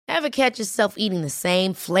Ever catch yourself eating the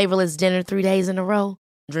same flavorless dinner 3 days in a row?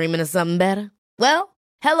 Dreaming of something better? Well,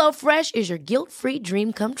 HelloFresh is your guilt-free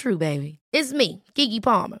dream come true, baby. It's me, Keke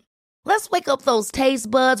Palmer. Let's wake up those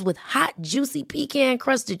taste buds with hot, juicy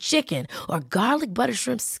pecan-crusted chicken or garlic butter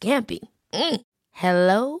shrimp scampi.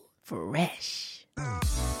 Hello Fresh.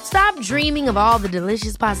 Stop dreaming of all the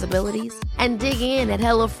delicious possibilities and dig in at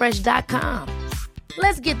HelloFresh.com.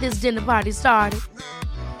 Let's get this dinner party started.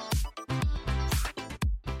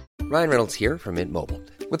 Ryan Reynolds here from Mint Mobile.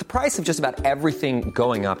 With the price of just about everything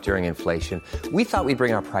going up during inflation, we thought we'd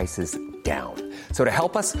bring our prices down. So to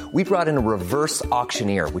help us, we brought in a reverse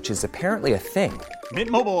auctioneer, which is apparently a thing. Mint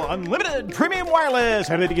Mobile Unlimited Premium Wireless.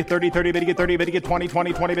 How to get 30, 30, bit to get 30, bit to get 20,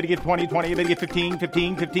 20, 20, bit to get 20, 20, bit to get 15,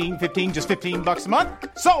 15, 15, 15, just $15 a month?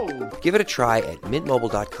 Sold! Give it a try at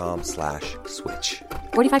mintmobile.com/switch.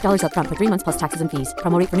 $45 up front for 3 months plus taxes and fees.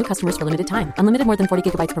 Promo rate for new customers for limited time. Unlimited more than 40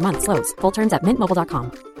 gigabytes per month. Slows full terms at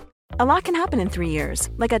mintmobile.com. A lot can happen in 3 years,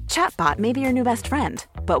 like a chatbot may be your new best friend.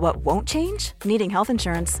 But what won't change? Needing health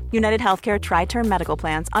insurance. United Healthcare Tri-Term Medical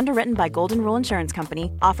Plans, underwritten by Golden Rule Insurance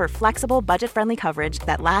Company, offer flexible, budget-friendly coverage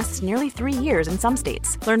that lasts nearly 3 years in some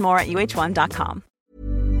states. Learn more at uh1.com.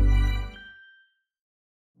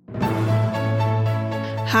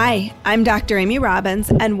 Hi, I'm Dr. Amy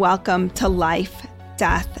Robbins, and welcome to Life,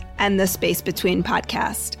 Death, and the Space Between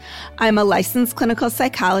podcast. I'm a licensed clinical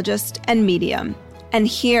psychologist and medium. And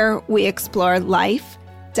here we explore life,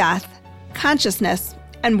 death, consciousness,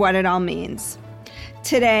 and what it all means.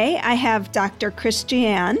 Today, I have Dr.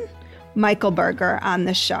 Christiane Michelberger on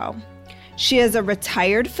the show. She is a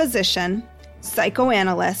retired physician,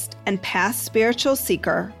 psychoanalyst, and past spiritual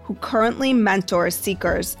seeker who currently mentors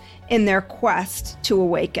seekers in their quest to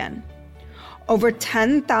awaken. Over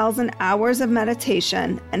 10,000 hours of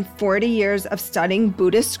meditation and 40 years of studying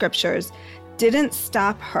Buddhist scriptures didn't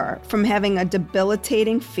stop her from having a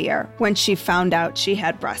debilitating fear when she found out she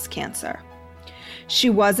had breast cancer.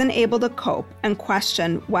 She wasn't able to cope and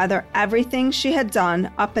questioned whether everything she had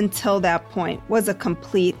done up until that point was a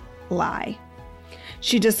complete lie.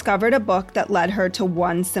 She discovered a book that led her to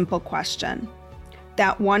one simple question.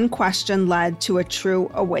 That one question led to a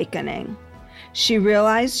true awakening. She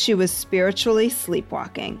realized she was spiritually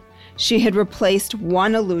sleepwalking. She had replaced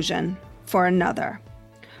one illusion for another.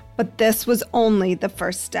 But this was only the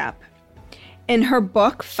first step. In her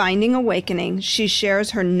book, Finding Awakening, she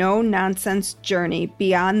shares her no-nonsense journey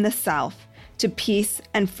beyond the self to peace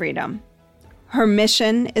and freedom. Her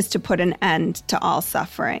mission is to put an end to all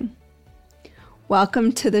suffering.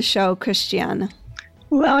 Welcome to the show, Christiane.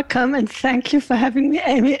 Welcome, and thank you for having me,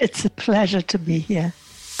 Amy. It's a pleasure to be here.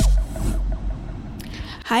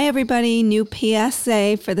 Hi, everybody. New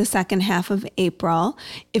PSA for the second half of April.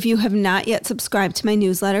 If you have not yet subscribed to my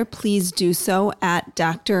newsletter, please do so at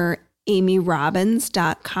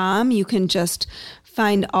dramyrobbins.com. You can just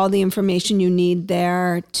find all the information you need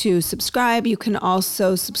there to subscribe. You can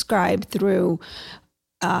also subscribe through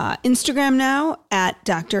Instagram now at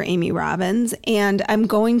Dr. Amy Robbins, and I'm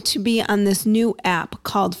going to be on this new app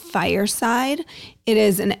called Fireside. It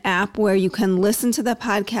is an app where you can listen to the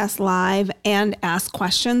podcast live and ask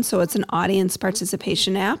questions, so it's an audience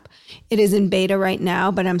participation app. It is in beta right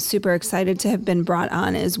now, but I'm super excited to have been brought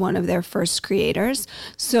on as one of their first creators.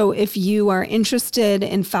 So if you are interested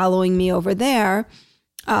in following me over there,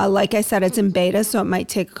 like I said, it's in beta, so it might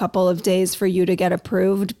take a couple of days for you to get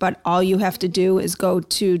approved, but all you have to do is go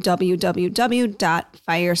to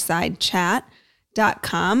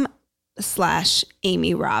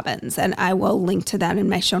www.firesidechat.com/Amy Robbins, and I will link to that in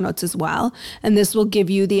my show notes as well. And this will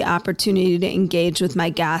give you the opportunity to engage with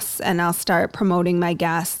my guests, and I'll start promoting my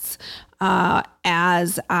guests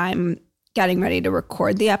as I'm getting ready to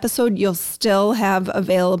record the episode. You'll still have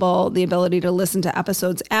available the ability to listen to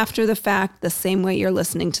episodes after the fact, the same way you're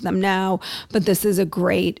listening to them now. But this is a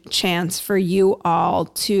great chance for you all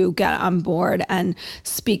to get on board and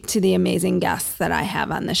speak to the amazing guests that I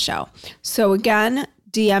have on the show. So again,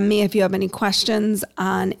 DM me if you have any questions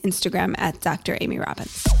on Instagram at Dr. Amy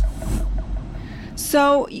Robbins.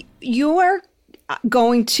 So you are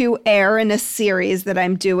going to air in a series that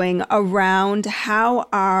I'm doing around how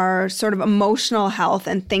our sort of emotional health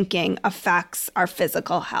and thinking affects our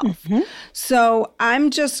physical health. Mm-hmm. So I'm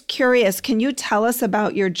just curious, can you tell us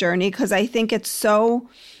about your journey? Because I think it's so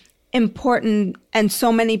important, and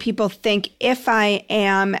so many people think if I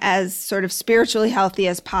am as sort of spiritually healthy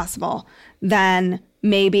as possible, then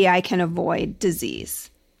maybe I can avoid disease.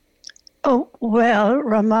 Oh, well,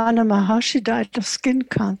 Ramana Maharshi died of skin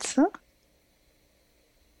cancer.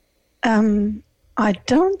 I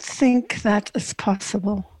don't think that is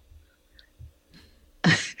possible.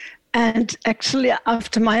 And actually,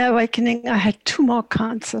 after my awakening, I had 2 more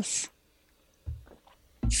cancers.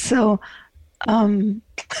 So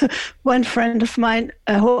one friend of mine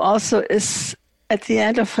who also is at the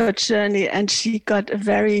end of her journey, and she got a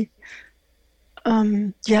very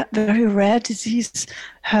rare disease.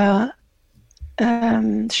 She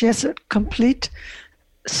has a complete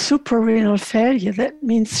suprarenal failure. That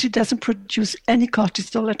means she doesn't produce any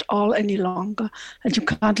cortisol at all any longer, and you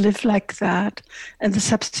can't live like that. And the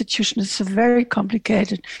substitution is very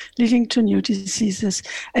complicated, leading to new diseases.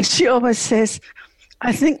 And she always says,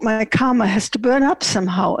 I think my karma has to burn up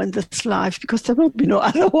somehow in this life because there will be no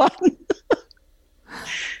other one.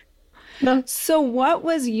 No. So what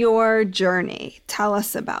was your journey? Tell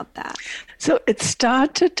us about that. So it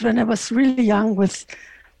started when I was really young, with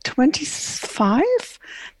 25.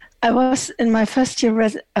 I was in my first year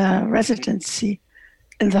residency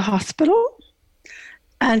in the hospital,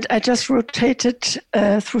 and I just rotated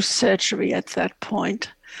through surgery at that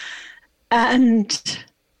point. And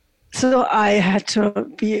so I had to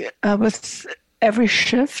be with every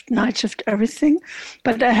shift, night shift, everything.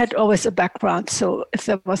 But I had always a background, so if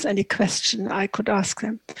there was any question, I could ask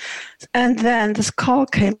them. And then this call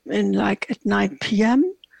came in like at 9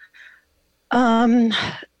 p.m.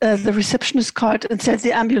 The receptionist called and said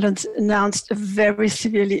the ambulance announced a very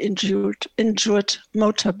severely injured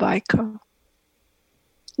motorbiker.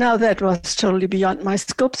 Now that was totally beyond my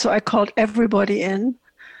scope, so I called everybody in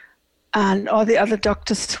and all the other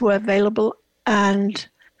doctors who were available. And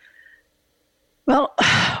well,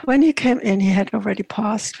 when he came in, he had already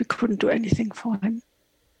passed. We couldn't do anything for him.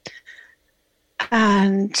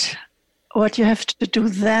 And what you have to do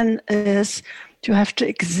then is you have to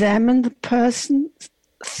examine the person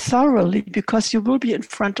thoroughly, because you will be in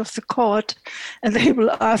front of the court and they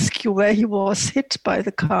will ask you where he was hit by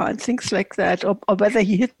the car and things like that, or whether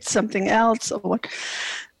he hit something else or what.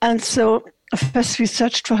 And so first we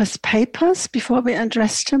searched for his papers before we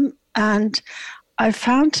undressed him, and I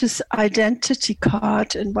found his identity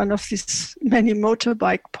card in one of these many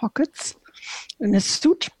motorbike pockets in his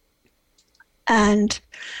suit. And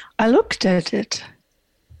I looked at it,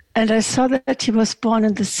 and I saw that he was born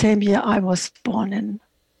in the same year I was born in.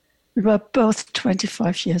 We were both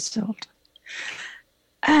 25 years old.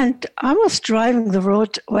 And I was driving the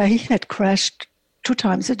road where he had crashed 2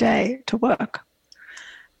 times a day to work.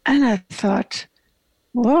 And I thought,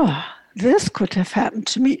 whoa, this could have happened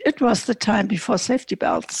to me. It was the time before safety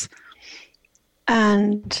belts.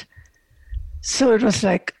 And so it was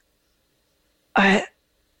like, I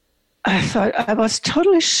thought, I was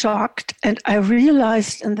totally shocked. And I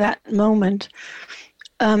realized in that moment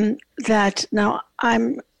that now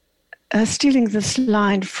I'm stealing this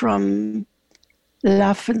line from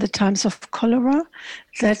Love in the Times of Cholera,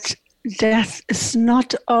 that death is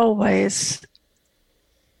not an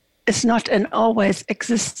always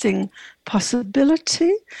existing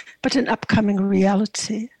possibility, but an upcoming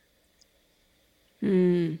reality.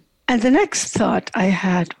 And the next thought I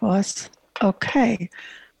had was, okay,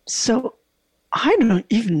 so I don't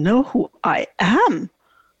even know who I am.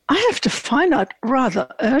 I have to find out rather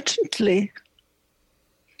urgently.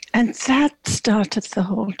 And that started the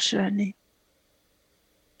whole journey.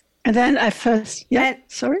 And then I first,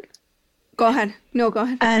 sorry? Go ahead. No, go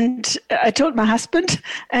ahead. And I told my husband,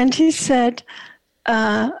 and he said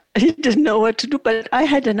he didn't know what to do, but I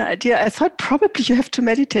had an idea. I thought probably you have to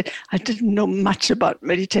meditate. I didn't know much about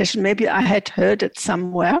meditation. Maybe I had heard it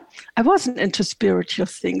somewhere. I wasn't into spiritual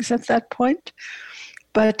things at that point.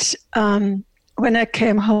 But when I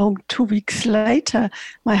came home 2 weeks later,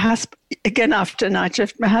 my husband, again after a night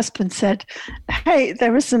shift, my husband said, hey,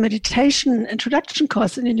 there is a meditation introduction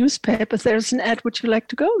course in the newspapers. There's an ad. Would you like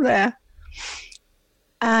to go there?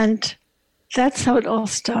 And that's how it all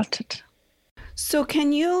started. So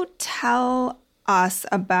can you tell us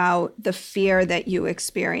about the fear that you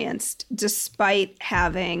experienced despite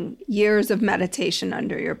having years of meditation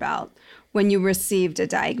under your belt when you received a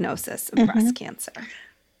diagnosis of breast cancer?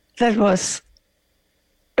 That was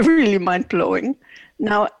really mind-blowing.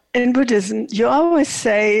 Now, in Buddhism, you always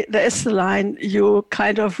say, there is the line you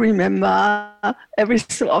kind of remember every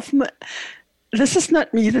so often. This is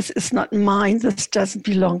not me, this is not mine, this doesn't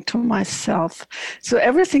belong to myself. So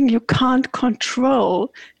everything you can't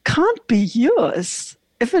control can't be yours.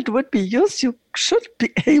 If it would be yours, you should be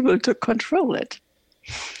able to control it.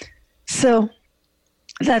 So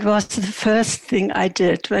that was the first thing I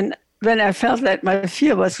did when I felt that my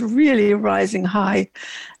fear was really rising high.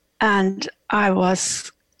 And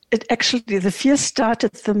the fear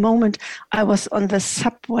started the moment I was on the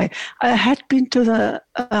subway. I had been to the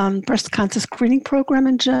breast cancer screening program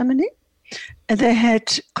in Germany, And they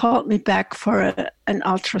had called me back for an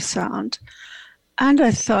ultrasound. And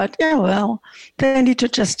I thought, yeah, well, they need to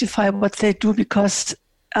justify what they do because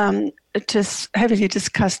it is heavily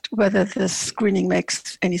discussed whether the screening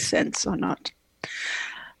makes any sense or not.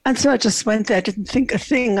 And so I just went there. I didn't think a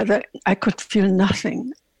thing. I could feel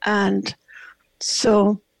nothing. And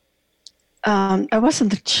so I was in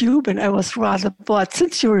the tube and I was rather bored.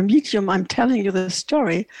 Since you're a medium, I'm telling you the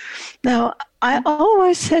story. Now, I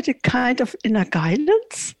always had a kind of inner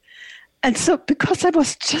guidance. And so because I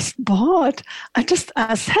was just bored, I just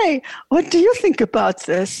asked, hey, what do you think about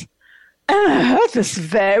this? And I heard this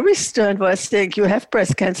very stern voice saying, you have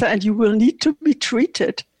breast cancer and you will need to be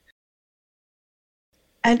treated.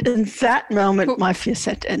 And in that moment, my fear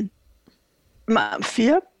set in. My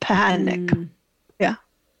fear, panic. Yeah.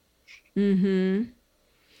 Mm-hmm.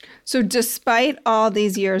 So despite all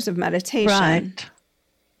these years of meditation, right,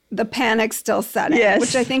 the panic still set in, yes,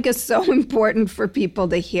 which I think is so important for people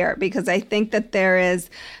to hear, because I think that there is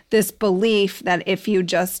this belief that if you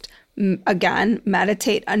just, again,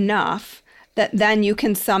 meditate enough, that then you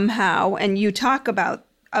can somehow, and you talk about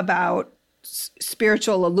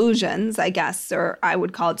spiritual illusions, I guess, or I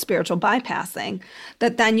would call it spiritual bypassing,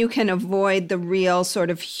 that then you can avoid the real sort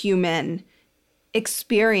of human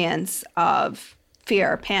experience of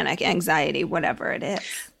fear, panic, anxiety, whatever it is.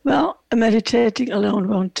 Well, meditating alone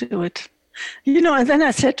won't do it. You know, and then I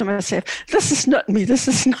said to myself, this is not me. This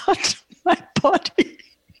is not my body.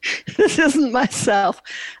 This isn't myself.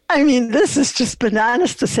 I mean, this is just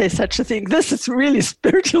bananas to say such a thing. This is really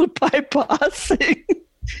spiritual bypassing.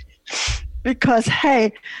 Because,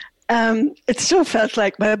 hey, it still felt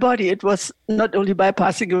like my body. It was not only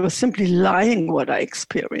bypassing, it was simply lying to what I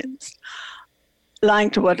experienced.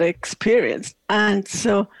 And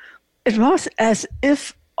so it was as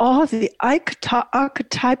if all the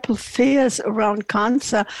archetypal fears around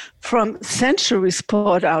cancer from centuries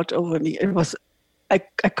poured out over me. It was, I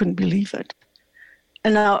couldn't believe it.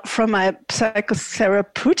 And now from my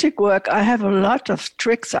psychotherapeutic work, I have a lot of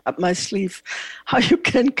tricks up my sleeve, how you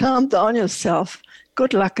can calm down yourself.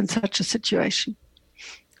 Good luck in such a situation.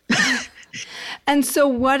 And so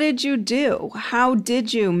what did you do? How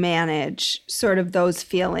did you manage sort of those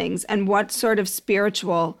feelings? And what sort of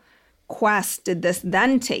spiritual quest did this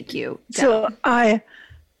then take you down? So I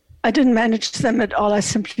didn't manage them at all. I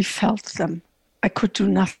simply felt them. I could do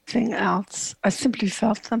nothing else. I simply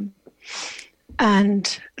felt them.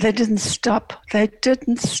 And they didn't stop. They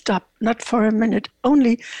didn't stop, not for a minute.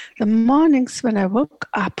 Only the mornings when I woke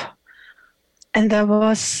up, and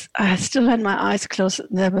I still had my eyes closed,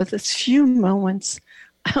 and there were these few moments,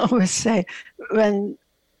 I always say, when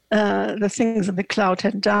the things in the cloud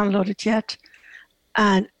hadn't downloaded yet.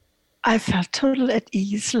 And I felt total at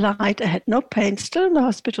ease, light. I had no pain, still in the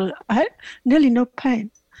hospital. I had nearly no pain.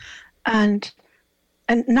 And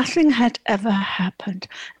nothing had ever happened.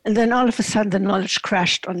 And then all of a sudden, the knowledge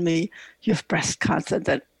crashed on me. You have breast cancer. And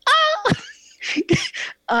then,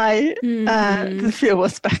 the fear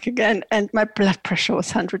was back again. And my blood pressure was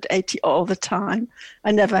 180 all the time.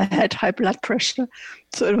 I never had high blood pressure.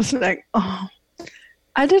 So it was like,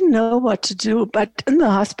 I didn't know what to do. But in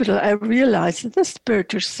the hospital, I realized that the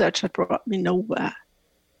spiritual search had brought me nowhere.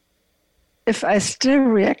 If I still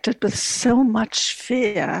reacted with so much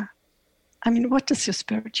fear, I mean, what is your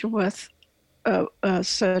spiritual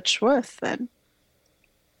search worth then?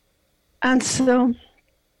 And so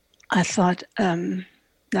I thought,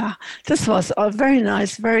 this was all very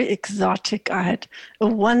nice, very exotic. I had a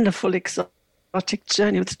wonderful exotic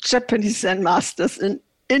journey with Japanese Zen masters and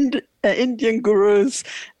Indian gurus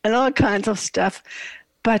and all kinds of stuff.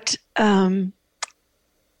 But I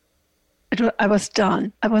was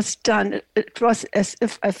done. It was as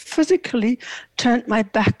if I physically turned my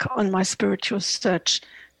back on my spiritual search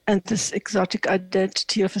and this exotic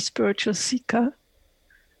identity of a spiritual seeker.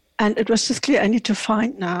 And it was just clear I need to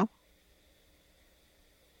find now.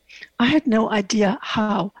 I had no idea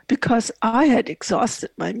how, because I had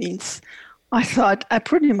exhausted my means. I thought I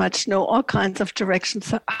pretty much know all kinds of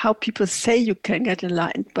directions, how people say you can get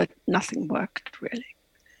enlightened, but nothing worked really.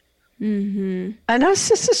 Mm-hmm. And I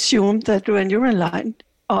just assumed that when you're enlightened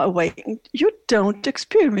or awakened, you don't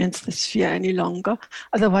experience this fear any longer.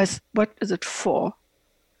 Otherwise, what is it for?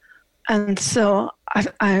 And so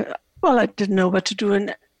I didn't know what to do.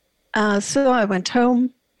 And so I went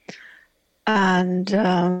home.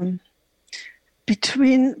 And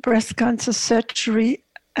between breast cancer surgery,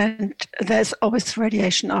 and there's always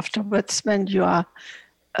radiation afterwards when you are,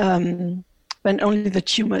 when only the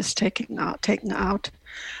tumor is taken out.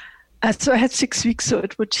 So I had 6 weeks so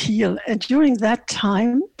it would heal. And during that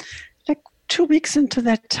time, like 2 weeks into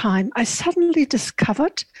that time, I suddenly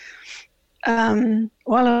discovered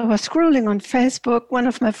while I was scrolling on Facebook, one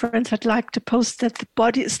of my friends had liked a post that the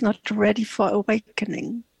body is not ready for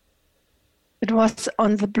awakening. It was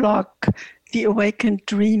on the blog, The Awakened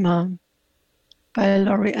Dreamer by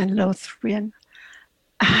Laurie Ann Lothrian.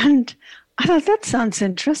 And I thought, that sounds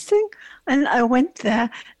interesting. And I went there,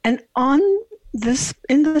 and in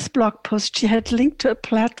this blog post, she had linked to a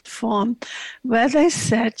platform where they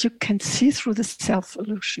said you can see through the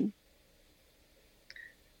self-illusion.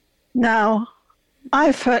 Now,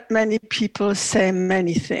 I've heard many people say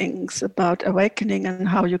many things about awakening and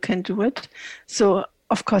how you can do it. So,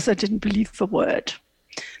 of course, I didn't believe a word.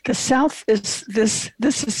 The self is this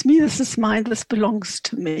is me, this is mine, this belongs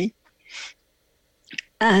to me.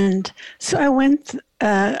 And so I went,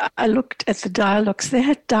 I looked at the dialogues. They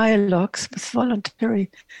had dialogues with volunteer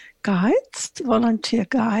guides,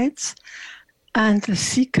 and the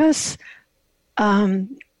seekers, the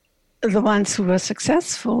ones who were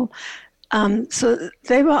successful. So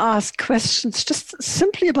they were asked questions just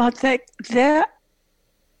simply about their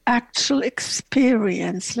actual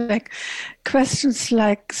experience, like questions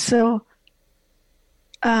like, so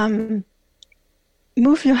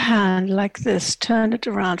move your hand like this, turn it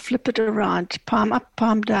around, flip it around, palm up,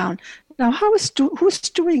 palm down. Now, who's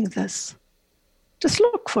doing this? Just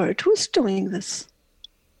look for it. Who's doing this?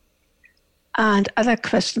 And other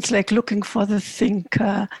questions like looking for the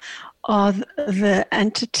thinker or the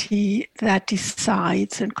entity that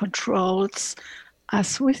decides and controls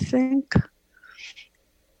as we think.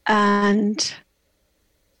 And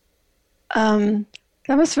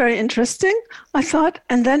that was very interesting, I thought.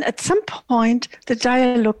 And then at some point, the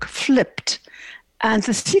dialogue flipped. And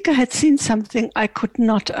the seeker had seen something I could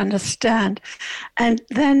not understand. And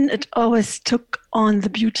then it always took on the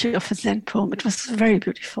beauty of a Zen poem. It was very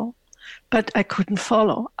beautiful, but I couldn't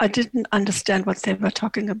follow. I didn't understand what they were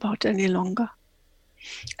talking about any longer.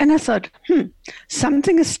 And I thought,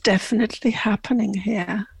 something is definitely happening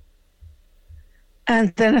here.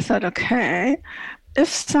 And then I thought, okay, if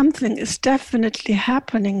something is definitely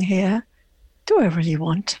happening here, do I really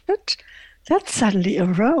want it? That suddenly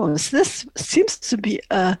arose. This seems to be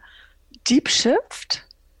a deep shift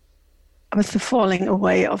with the falling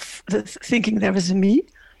away of the thinking there is a me.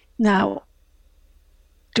 Now,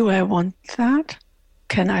 do I want that?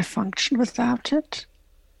 Can I function without it?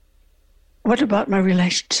 What about my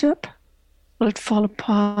relationship? Will it fall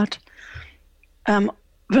apart? Will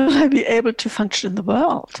I be able to function in the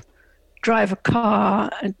world? Drive a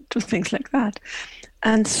car and do things like that.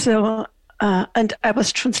 And so, and I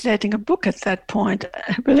was translating a book at that point.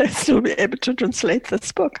 Will I still be able to translate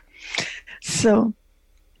this book? So,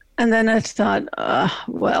 and then I thought,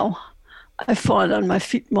 well, I've fallen on my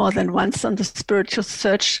feet more than once on the spiritual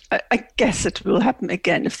search. I guess it will happen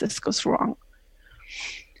again if this goes wrong.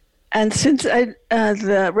 And since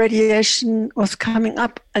the radiation was coming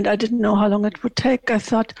up and I didn't know how long it would take, I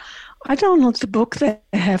thought, I download the book they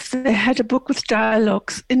have. They had a book with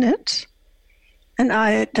dialogues in it. And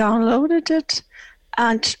I downloaded it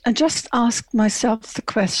and just asked myself the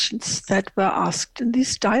questions that were asked in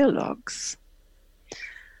these dialogues.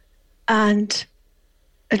 And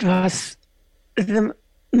it was the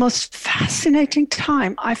most fascinating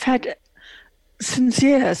time I've had since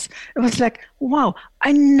years. It was like, wow,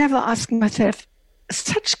 I never asked myself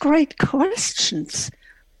such great questions.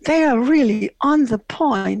 They are really on the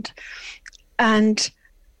point. And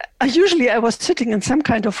usually I was sitting in some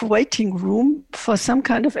kind of waiting room for some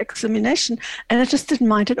kind of examination, and I just didn't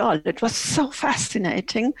mind at all. It was so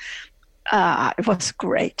fascinating. It was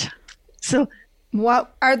great. So,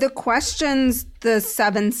 what are the questions, the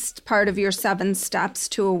part of your 7 steps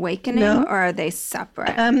to awakening, or are they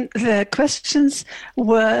separate? The questions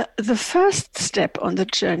were the first step on the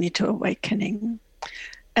journey to awakening.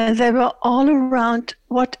 And they were all around,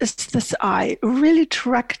 what is this I? Really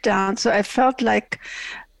tracked down. So I felt like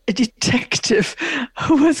a detective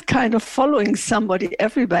who was kind of following somebody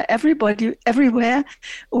everywhere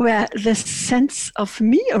where the sense of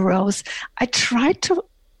me arose. I tried to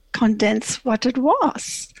condense what it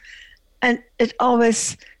was. And it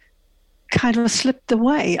always kind of slipped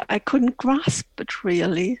away. I couldn't grasp it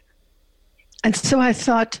really. And so I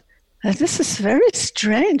thought, this is very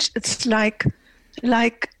strange. It's like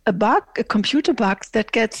a bug, a computer bug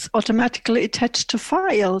that gets automatically attached to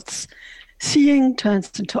files. Seeing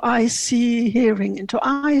turns into I see, hearing into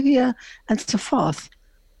I hear, and so forth.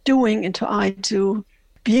 Doing into I do,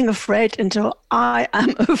 being afraid into I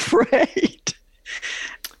am afraid.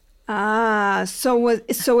 So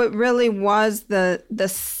it really was the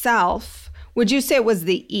self. Would you say it was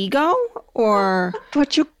the ego, or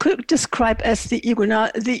what you could describe as the ego? Now,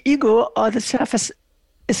 the ego or the self is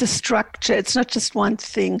is a structure. It's not just one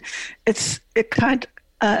thing. It's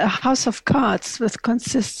a house of cards which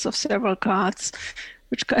consists of several cards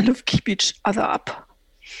which kind of keep each other up.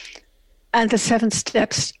 And the 7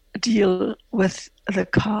 steps deal with the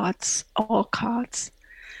cards, all cards.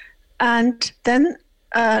 And then,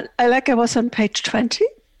 I was on page 20,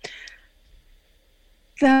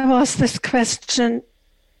 there was this question,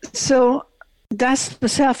 so does the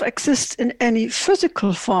self exist in any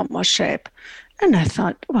physical form or shape? And I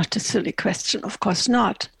thought, what a silly question, of course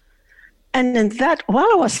not. And in that, while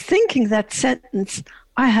I was thinking that sentence,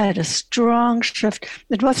 I had a strong shift.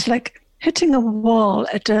 It was like hitting a wall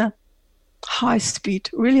at a high speed,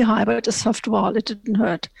 really high, but a soft wall. It didn't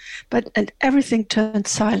hurt. And everything turned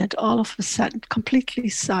silent all of a sudden, completely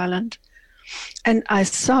silent. And I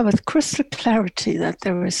saw with crystal clarity that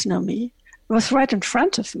there is no me. It was right in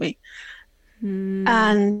front of me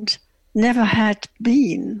and never had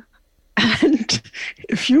been. And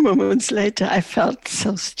a few moments later, I felt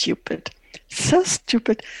so stupid. So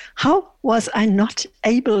stupid. How was I not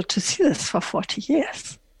able to see this for 40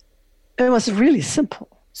 years? It was really simple.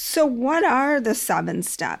 So what are the 7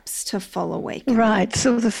 steps to full awakening? Right.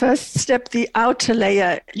 So the first step, the outer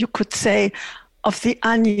layer, you could say, of the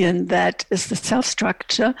onion that is the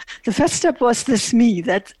self-structure. The first step was this me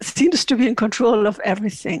that seems to be in control of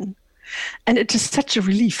everything. And it is such a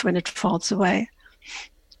relief when it falls away.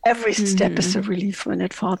 Every step is a relief when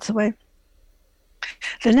it falls away.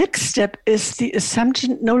 The next step is the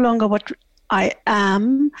assumption no longer what I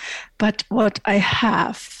am, but what I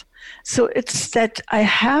have. So it's that I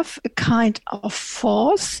have a kind of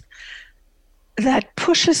force that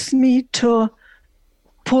pushes me to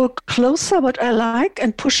pull closer what I like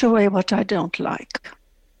and push away what I don't like.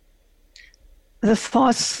 The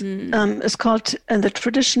force is called, in the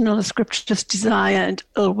traditional scriptures, desire and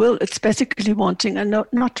ill will. It's basically wanting and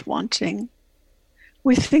not wanting.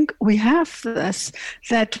 We think we have this,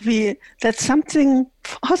 that something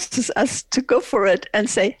forces us to go for it and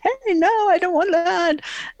say, hey, no, I don't want that,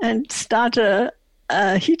 and start a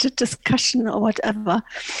heated discussion or whatever.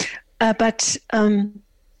 But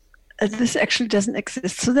this actually doesn't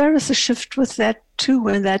exist. So there is a shift with that too,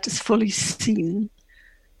 when that is fully seen.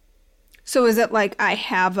 So is it like I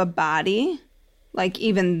have a body? Like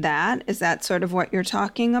even that? Is that sort of what you're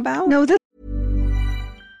talking about? No,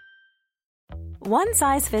 One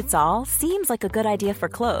size fits all seems like a good idea for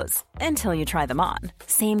clothes until you try them on.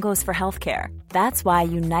 Same goes for healthcare. That's why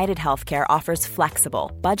United Healthcare offers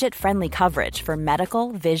flexible, budget-friendly coverage for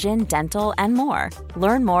medical, vision, dental, and more.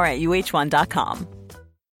 Learn more at uh1.com.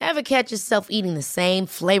 Ever catch yourself eating the same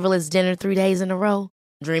flavorless dinner 3 days in a row?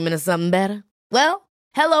 Dreaming of something better? Well,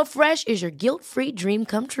 HelloFresh is your guilt-free dream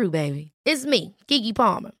come true, baby. It's me, Keke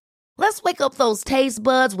Palmer. Let's wake up those taste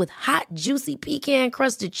buds with hot, juicy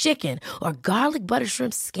pecan-crusted chicken or garlic butter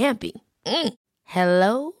shrimp scampi.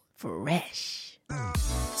 Hello Fresh.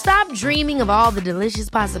 Stop dreaming of all the delicious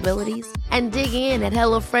possibilities and dig in at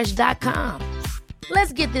HelloFresh.com.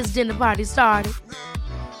 Let's get this dinner party started.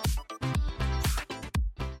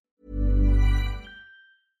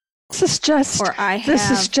 This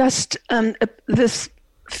is just this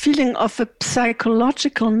feeling of a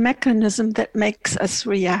psychological mechanism that makes us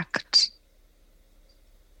react.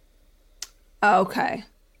 Okay.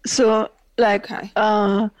 So,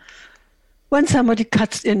 when somebody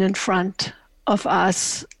cuts in front of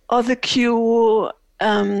us, or the queue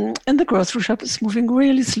in the grocery shop is moving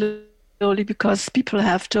really slowly because people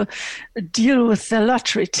have to deal with their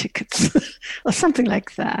lottery tickets or something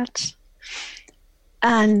like that.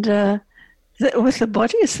 And with the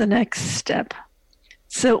body is the next step.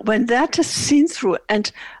 So when that is seen through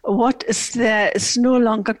and what is there is no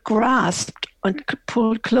longer grasped and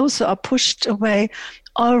pulled closer or pushed away,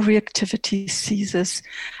 all reactivity ceases.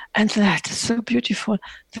 And that is so beautiful.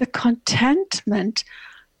 The contentment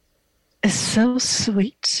is so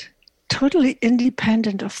sweet, totally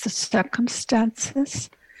independent of the circumstances.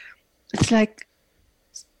 It's like,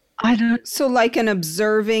 So like an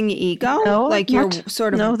observing ego? No, like you're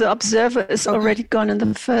sort of... No, the observer is already gone in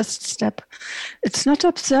the first step. It's not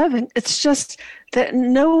observing. It's just that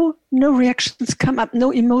no reactions come up.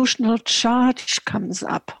 No emotional charge comes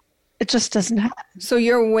up. It just doesn't happen. So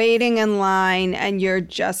you're waiting in line and you're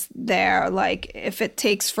just there. Like if it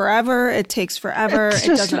takes forever, it takes forever. It's it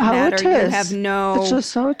just doesn't how matter. it You is. have no... It's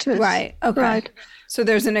just how it is. Right. Okay. Right. So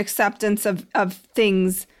there's an acceptance of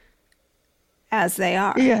things as they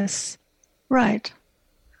are. Yes, right.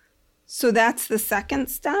 So that's the second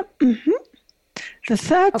step? Mm-hmm. The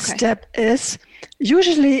third step is,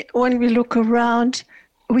 usually when we look around,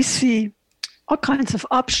 we see all kinds of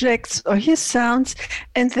objects or hear sounds,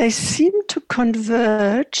 and they seem to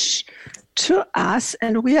converge to us,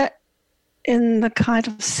 and we are in the kind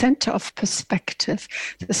of center of perspective,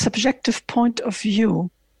 the subjective point of view.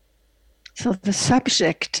 So the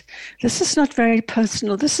subject, this is not very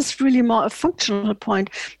personal. This is really more a functional point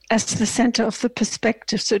as the center of the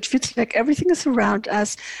perspective. So it feels like everything is around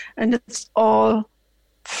us and it's all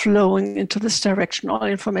flowing into this direction. All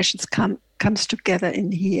information comes together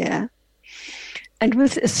in here. And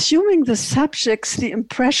with assuming the subjects, the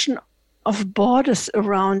impression of borders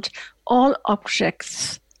around all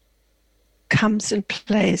objects comes in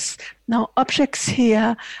place. Now, objects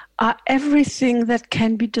here are everything that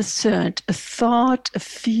can be discerned: a thought, a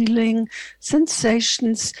feeling,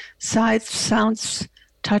 sensations, sights, sounds,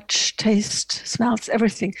 touch, taste, smells,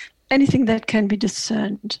 everything. Anything that can be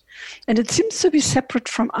discerned. And it seems to be separate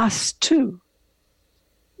from us too.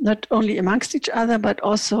 Not only amongst each other, but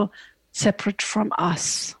also separate from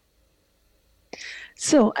us.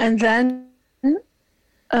 So, and then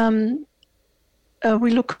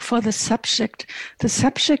we look for the subject. The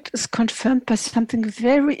subject is confirmed by something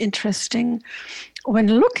very interesting. When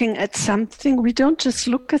looking at something, we don't just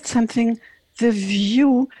look at something, the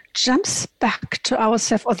view jumps back to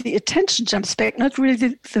ourselves, or the attention jumps back, not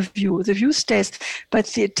really the view. The view stays, but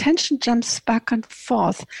the attention jumps back and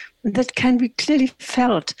forth. And that can be clearly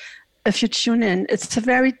felt if you tune in. It's a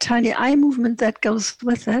very tiny eye movement that goes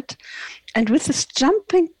with it. And with this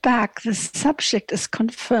jumping back, the subject is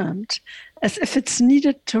confirmed, as if it's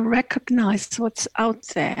needed to recognize what's out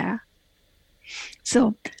there.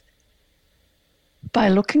 So by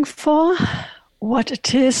looking for what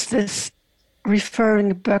it is this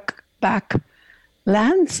referring back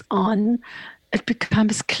lands on, it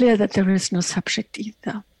becomes clear that there is no subject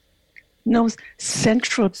either, no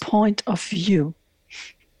central point of view.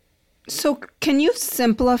 So can you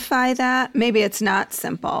simplify that? Maybe it's not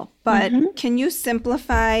simple, but can you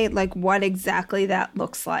simplify like what exactly that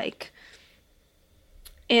looks like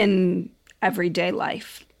in everyday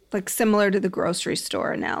life, like similar to the grocery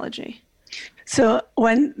store analogy? So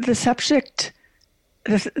when the subject,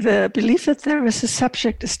 the belief that there is a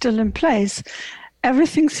subject is still in place,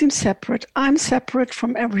 everything seems separate. I'm separate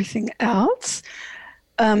from everything else.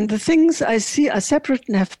 The things I see are separate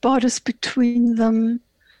and have borders between them.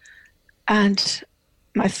 And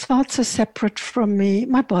my thoughts are separate from me.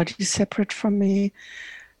 My body is separate from me.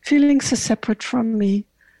 Feelings are separate from me.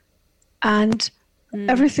 And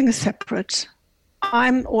everything is separate.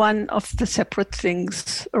 I'm one of the separate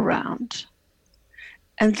things around.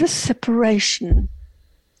 And this separation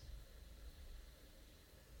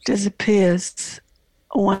disappears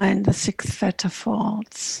when the sixth fetter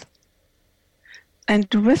falls. And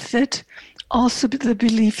with it, also the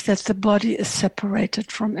belief that the body is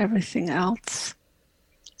separated from everything else.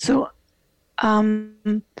 So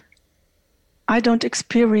I don't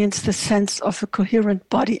experience the sense of a coherent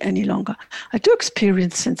body any longer. I do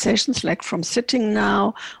experience sensations like from sitting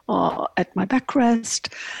now or at my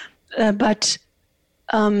backrest, but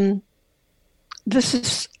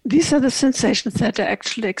these are the sensations that I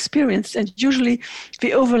actually experienced, and usually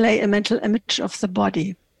we overlay a mental image of the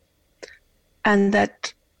body, and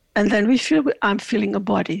then we feel I'm feeling a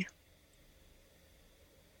body.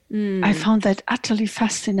 I found that utterly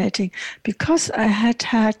fascinating because I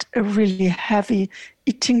had a really heavy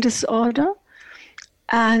eating disorder,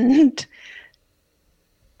 and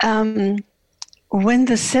when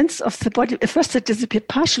the sense of the body, at first it disappeared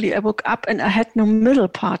partially, I woke up and I had no middle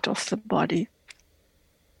part of the body.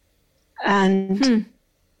 And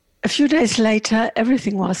a few days later,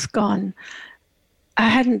 everything was gone. I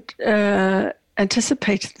hadn't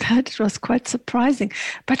anticipated that. It was quite surprising.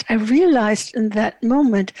 But I realized in that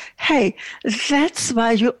moment, hey, that's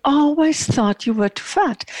why you always thought you were too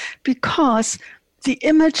fat, because the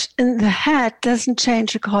image in the head doesn't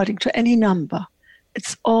change according to any number.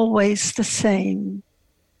 It's always the same.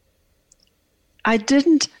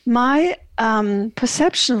 My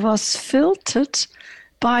perception was filtered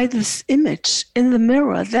by this image in the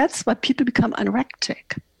mirror. That's why people become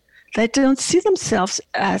anorectic. They don't see themselves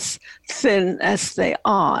as thin as they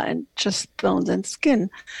are and just bones and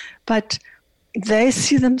skin, but they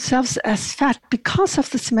see themselves as fat because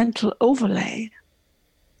of this mental overlay.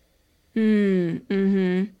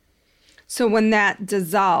 So when that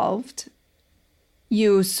dissolved,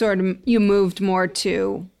 you moved more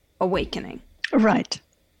to awakening. Right.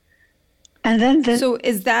 And then so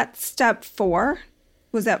is that step 4?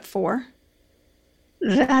 Was that 4?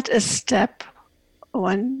 That is step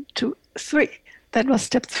 1, 2, 3. That was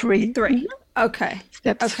step 3. 3. Okay.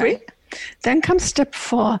 Step 3. Then comes step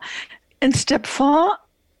 4. In step 4,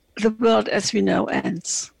 the world as we know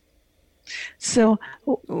ends. So,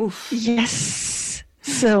 yes,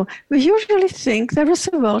 So we usually think there is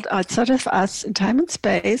a world outside of us in time and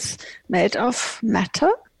space made of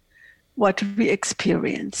matter, what we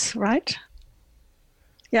experience, right?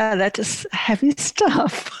 Yeah, that is heavy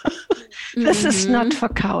stuff. This is not for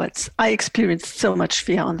cowards. I experienced so much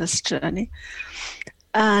fear on this journey.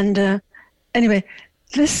 And anyway,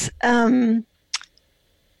 this, I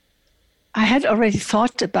had already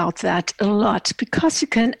thought about that a lot, because you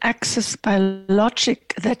can access by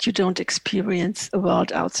logic that you don't experience a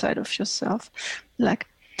world outside of yourself. Like,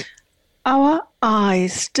 our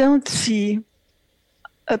eyes don't see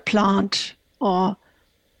a plant or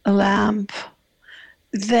a lamp.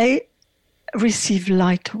 They receive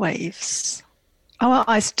light waves. Our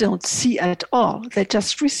eyes don't see at all. They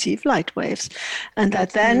just receive light waves. And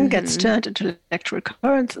that then gets turned into electrical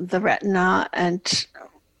currents in the retina and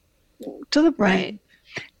to the brain. Right.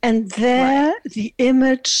 And there, the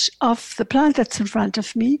image of the plant that's in front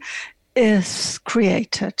of me is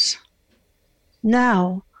created.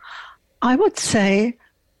 Now, I would say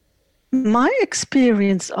my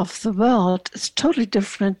experience of the world is totally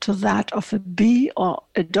different to that of a bee or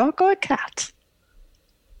a dog or a cat.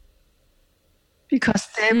 Because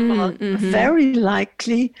they will very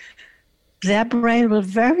likely, their brain will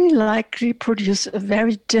very likely produce a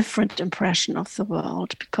very different impression of the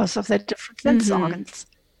world because of their different sense organs.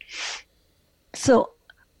 So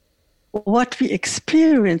what we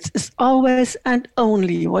experience is always and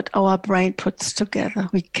only what our brain puts together.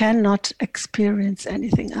 We cannot experience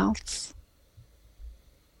anything else.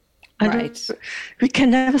 Right. We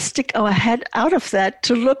can never stick our head out of that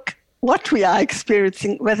to look what we are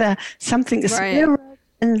experiencing, whether something is mirrored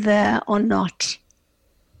in there or not.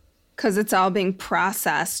 Because it's all being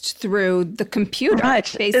processed through the computer,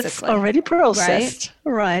 basically. It's already processed.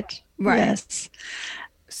 Right. Yes.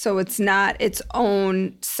 So it's not its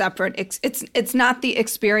own separate, it's not the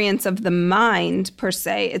experience of the mind per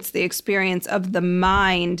se, it's the experience of the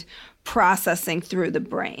mind processing through the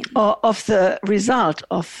brain. Or of the result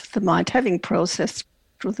of the mind having processed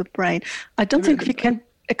through the brain. I don't think we can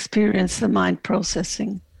experience the mind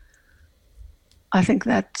processing. I think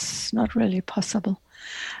that's not really possible.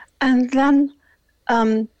 And then,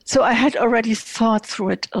 so I had already thought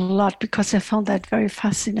through it a lot because I found that very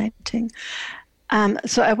fascinating.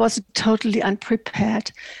 So I wasn't totally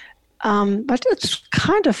unprepared. But it's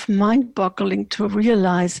kind of mind-boggling to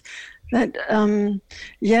realize that,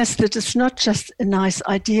 yes, that it's not just a nice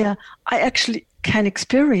idea. I actually can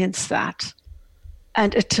experience that.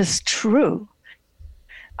 And it is true.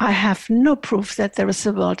 I have no proof that there is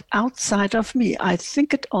a world outside of me. I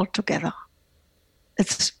think it all together.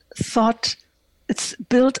 It's thought, it's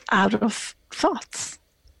built out of thoughts,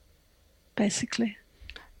 basically.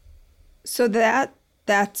 So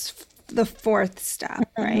that's the fourth step,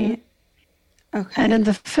 right? Okay. And in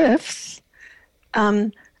the fifth,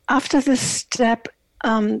 after this step,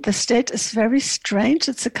 the state is very strange.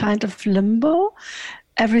 It's a kind of limbo.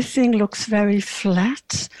 Everything looks very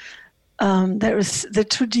flat. There is the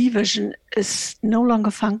 2D vision is no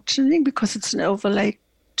longer functioning because it's an overlay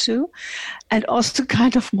too, and also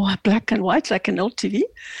kind of more black and white like an old TV.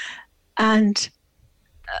 And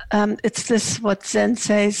it's this, what Zen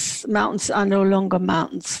says, mountains are no longer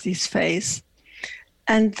mountains these days.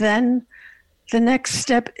 And then the next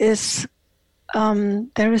step is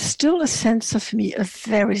there is still a sense of me, a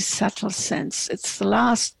very subtle sense. It's the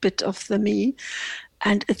last bit of the me,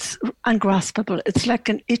 and it's ungraspable. It's like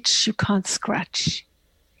an itch you can't scratch.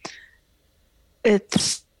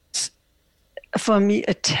 It's, for me,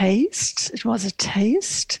 a taste. It was a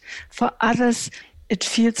taste. For others, it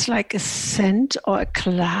feels like a scent or a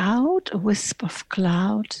cloud, a wisp of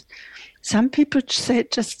cloud. Some people say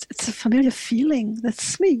it's a familiar feeling.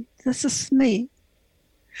 That's me. This is me.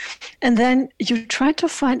 And then you try to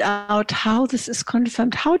find out how this is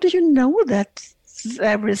confirmed. How do you know that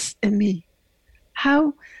there is a me?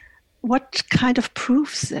 What kind of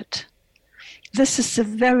proves it? This is a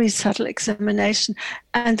very subtle examination.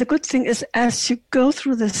 And the good thing is, as you go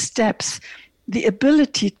through the steps, the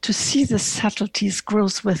ability to see the subtleties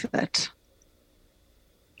grows with it.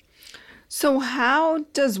 So how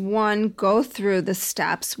does one go through the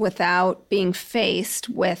steps without being faced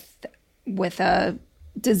with a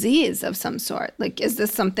disease of some sort? Like, is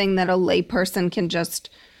this something that a layperson can just,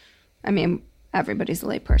 I mean, everybody's a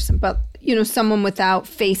layperson, but, someone without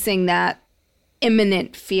facing that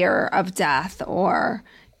imminent fear of death or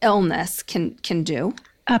illness can do?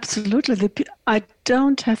 Absolutely. I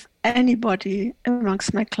don't have anybody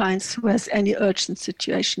amongst my clients who has any urgent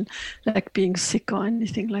situation, like being sick or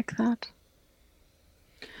anything like that.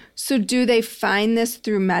 So do they find this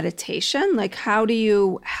through meditation? Like, how do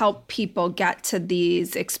you help people get to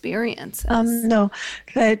these experiences? No,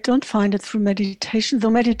 they don't find it through meditation,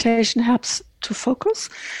 though meditation helps to focus.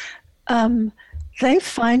 They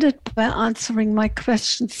find it by answering my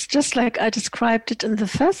questions, just like I described it in the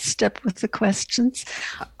first step with the questions.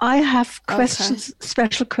 I have questions,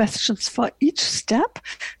 special questions for each step,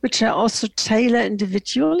 which I also tailor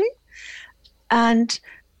individually. And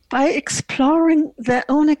by exploring their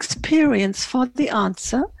own experience for the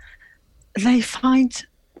answer, they find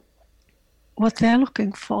what they're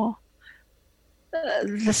looking for.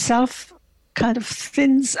 The self kind of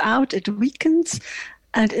thins out, it weakens,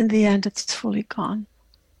 and in the end, it's fully gone.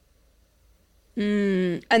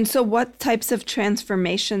 And so what types of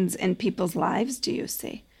transformations in people's lives do you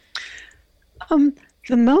see?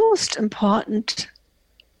 The most important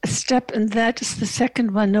step in that is the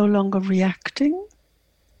second one, no longer reacting.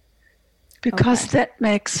 Because that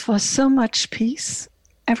makes for so much peace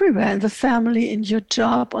everywhere, in the family, in your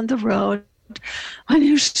job, on the road, when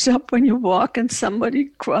you shop, when you walk and somebody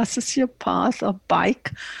crosses your path or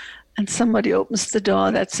bike and somebody opens the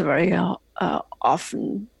door. That's a very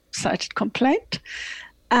often cited complaint.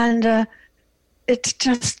 And it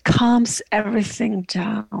just calms everything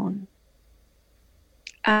down.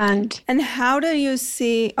 And how do you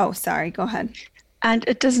see... Oh, sorry, go ahead. And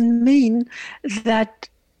it doesn't mean that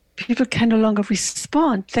people can no longer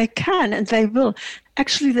respond. They can and they will.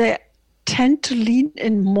 Actually, they tend to lean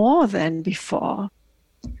in more than before.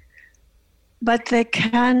 But they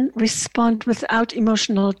can respond without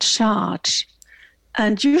emotional charge,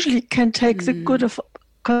 and usually can take the good of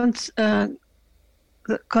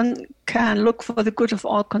can look for the good of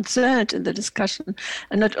all concerned in the discussion,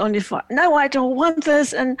 and not only for, no, I don't want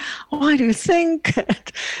this, and why do you think?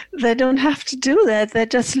 They don't have to do that. They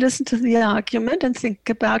just listen to the argument and think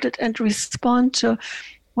about it and respond to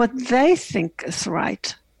what they think is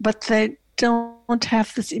right. But they don't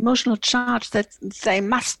have this emotional charge that they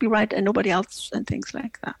must be right and nobody else, and things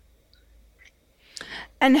like that.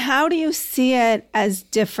 And how do you see it as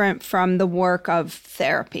different from the work of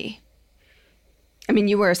therapy? I mean,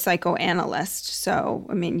 you were a psychoanalyst, so,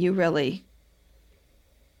 I mean, you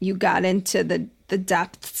got into the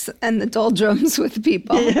depths and the doldrums with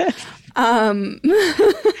people. Yes. I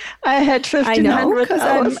had 1,500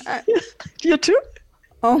 hours. You too?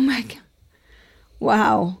 Oh, my God.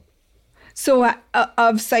 Wow. So of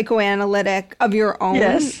your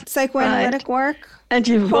own psychoanalytic work? And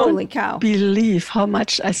you Holy cow. Won't believe how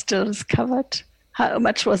much I still discovered, how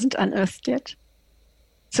much wasn't unearthed yet.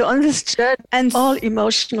 So on this journey, and all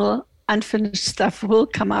emotional unfinished stuff will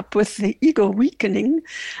come up. With the ego weakening,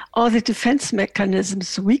 all the defense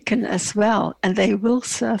mechanisms weaken as well, and they will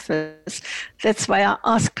surface. That's why I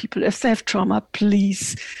ask people, if they have trauma,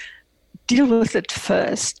 please deal with it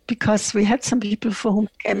first, because we had some people for whom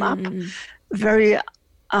it came up very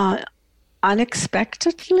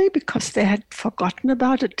unexpectedly, because they had forgotten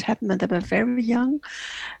about it. It happened when they were very young,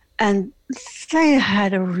 and they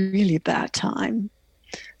had a really bad time.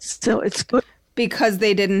 So it's good. Because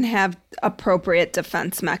they didn't have appropriate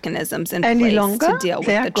defense mechanisms in any place longer to deal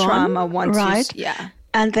with the trauma once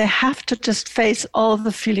And they have to just face all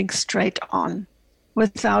the feelings straight on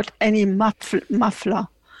without any muffler.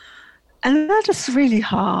 And that is really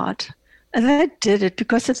hard. And I did it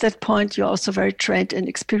because at that point you're also very trained in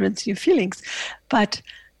experiencing your feelings. But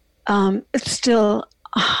it's still,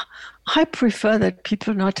 I prefer that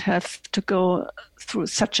people not have to go through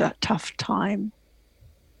such a tough time.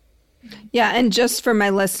 Yeah, and just for my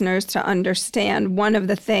listeners to understand, one of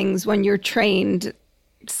the things when you're trained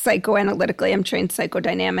psychoanalytically, I'm trained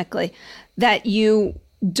psychodynamically, that you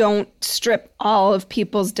don't strip all of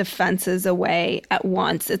people's defenses away at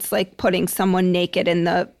once. It's like putting someone naked in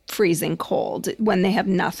the freezing cold when they have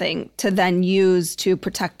nothing to then use to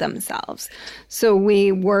protect themselves. So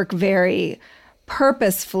we work very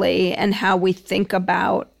purposefully in how we think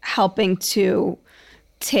about helping to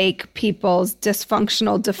take people's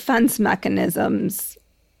dysfunctional defense mechanisms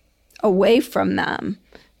away from them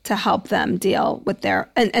to help them deal with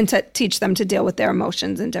and to teach them to deal with their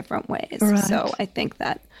emotions in different ways. Right. So I think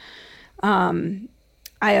that I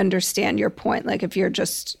understand your point. Like, if you're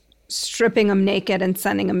just stripping them naked and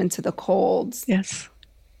sending them into the cold, yes,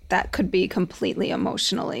 that could be completely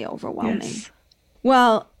emotionally overwhelming. Yes.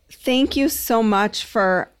 Well, thank you so much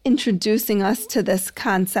for introducing us to this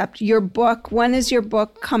concept. Your book, when is your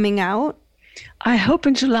book coming out? I hope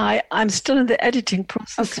in July. I'm still in the editing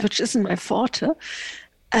process, which isn't my forte.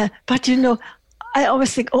 But, I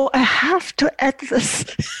always think, I have to add this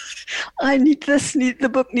I need this, the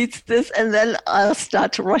book needs this, and then I'll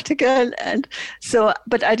start to write again. And so,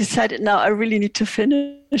 but I decided now I really need to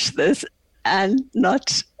finish this and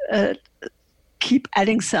not keep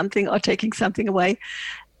adding something or taking something away,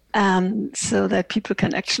 so that people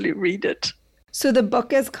can actually read it. So the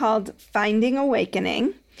book is called Finding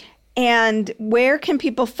Awakening. And where can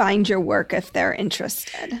people find your work if they're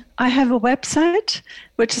interested? I have a website,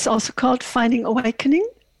 which is also called Finding Awakening,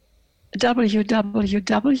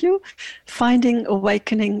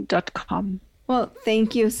 www.findingawakening.com. Well,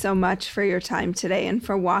 thank you so much for your time today and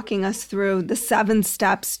for walking us through the 7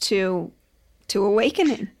 steps to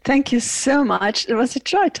awakening. Thank you so much. It was a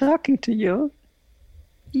joy talking to you.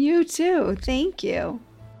 You too. Thank you.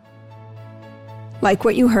 Like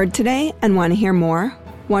what you heard today and want to hear more?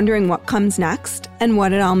 Wondering what comes next and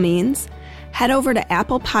what it all means? Head over to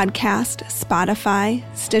Apple Podcast, Spotify,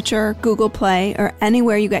 Stitcher, Google Play, or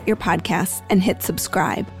anywhere you get your podcasts and hit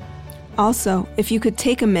subscribe. Also, if you could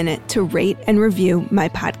take a minute to rate and review my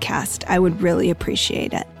podcast, I would really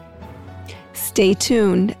appreciate it. Stay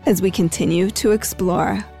tuned as we continue to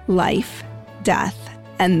explore life, death,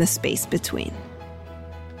 and the space between.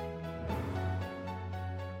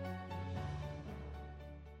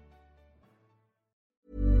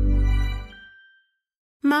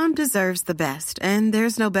 Mom deserves the best, and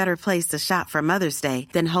there's no better place to shop for Mother's Day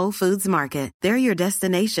than Whole Foods Market. They're your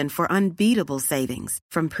destination for unbeatable savings,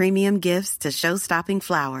 from premium gifts to show-stopping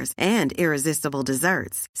flowers and irresistible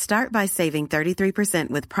desserts. Start by saving 33%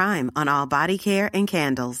 with Prime on all body care and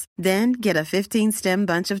candles. Then get a 15-stem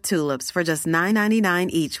bunch of tulips for just $9.99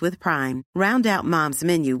 each with Prime. Round out Mom's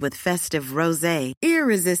menu with festive rosé,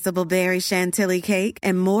 irresistible berry chantilly cake,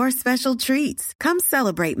 and more special treats. Come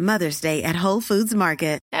celebrate Mother's Day at Whole Foods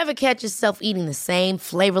Market. Ever catch yourself eating the same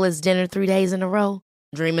flavorless dinner 3 days in a row?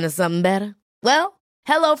 Dreaming of something better? Well,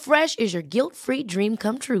 HelloFresh is your guilt-free dream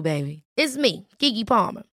come true, baby. It's me, Keke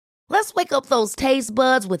Palmer. Let's wake up those taste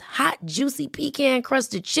buds with hot, juicy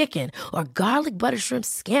pecan-crusted chicken or garlic butter shrimp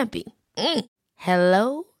scampi.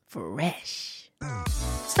 HelloFresh.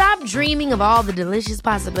 Stop dreaming of all the delicious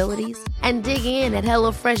possibilities and dig in at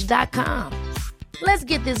HelloFresh.com. Let's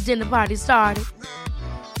get this dinner party started.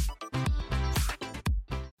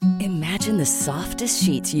 Imagine the softest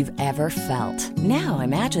sheets you've ever felt. Now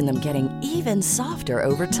imagine them getting even softer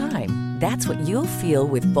over time. That's what you'll feel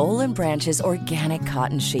with Boll & Branch's organic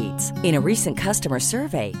cotton sheets. In a recent customer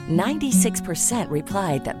survey, 96%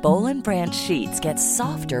 replied that Boll & Branch sheets get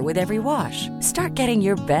softer with every wash. Start getting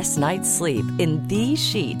your best night's sleep in these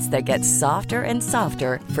sheets that get softer and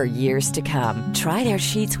softer for years to come. Try their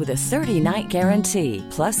sheets with a 30-night guarantee.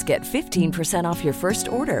 Plus, get 15% off your first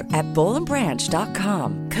order at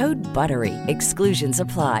bollandbranch.com. Code BUTTERY. Exclusions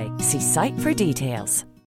apply. See site for details.